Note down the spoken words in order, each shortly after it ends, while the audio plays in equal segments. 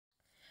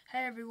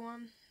Hey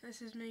everyone,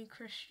 this is me,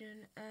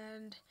 Christian,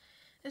 and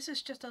this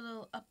is just a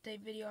little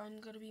update video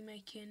I'm going to be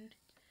making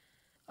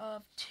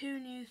of two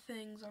new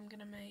things I'm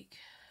going to make.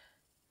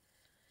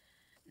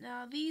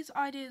 Now, these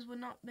ideas were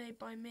not made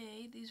by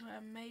me, these were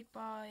made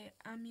by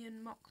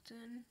amiyn,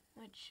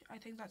 which I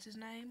think that's his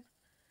name.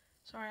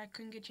 Sorry, I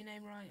couldn't get your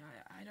name right,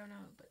 I don't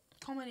know, but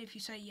comment if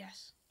you say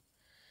yes.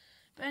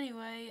 But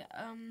anyway,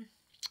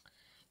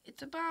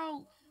 it's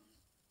about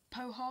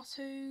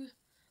Pohatu,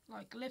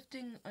 like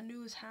lifting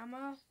Anua's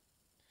hammer.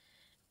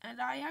 And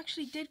I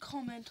actually did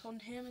comment on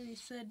him and he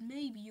said,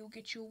 maybe you'll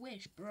get your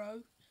wish,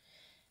 bro.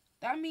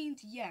 That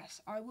means yes,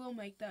 I will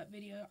make that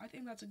video. I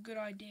think that's a good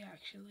idea,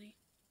 actually.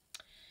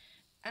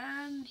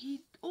 And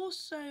he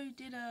also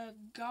did a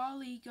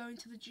Gali going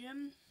to the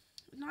gym.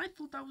 And I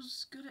thought that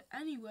was good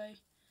anyway.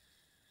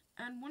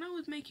 And when I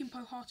was making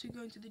Pohatu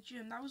going to the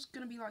gym, that was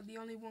going to be like the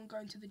only one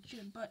going to the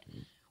gym. But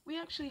we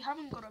actually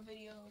haven't got a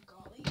video of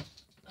Gali.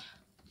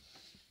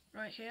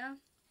 Right here.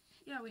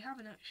 Yeah, we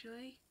haven't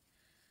actually.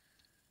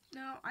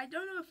 Now, I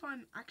don't know if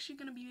I'm actually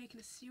going to be making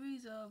a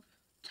series of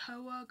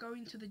Toa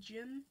going to the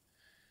gym.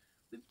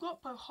 We've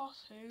got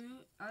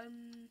Pohatu,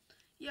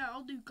 yeah,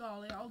 I'll do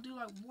Gali. I'll do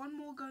like one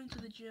more going to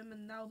the gym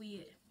and that'll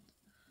be it.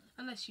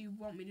 Unless you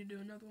want me to do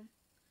another one.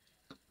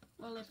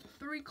 Well, if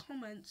 3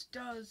 comments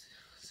does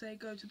say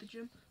go to the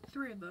gym,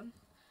 3 of them,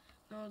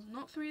 no,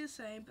 not 3 the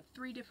same, but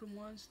 3 different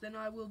ones, then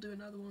I will do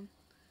another one.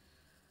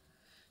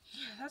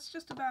 Yeah, that's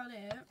just about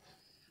it.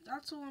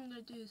 That's all I'm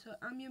going to do. So,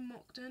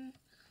 amiyn,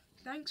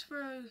 thanks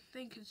for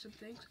thinking some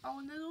things. Oh,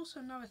 and there's also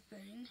another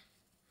thing,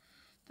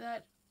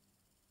 that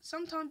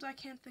sometimes I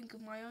can't think of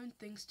my own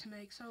things to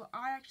make, so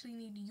I actually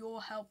need your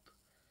help,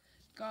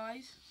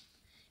 guys.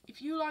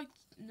 If you like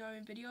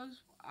knowing videos,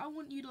 I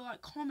want you to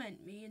like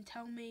comment me and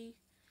tell me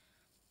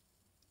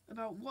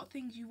about what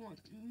things you want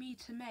me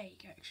to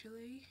make,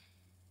 actually.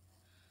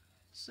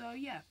 So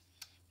yeah,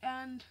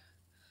 and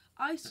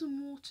Ice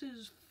and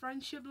Water's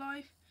Friendship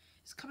Life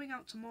is coming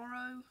out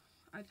tomorrow,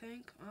 I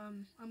think.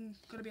 I'm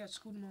gonna be at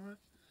school tomorrow.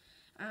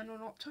 And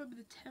on October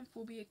the 10th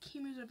will be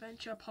Akimu's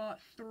Adventure Part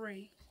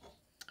 3.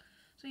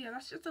 So yeah,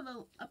 that's just a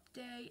little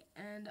update,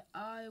 and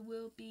I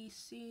will be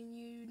seeing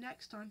you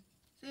next time.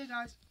 See you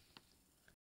guys.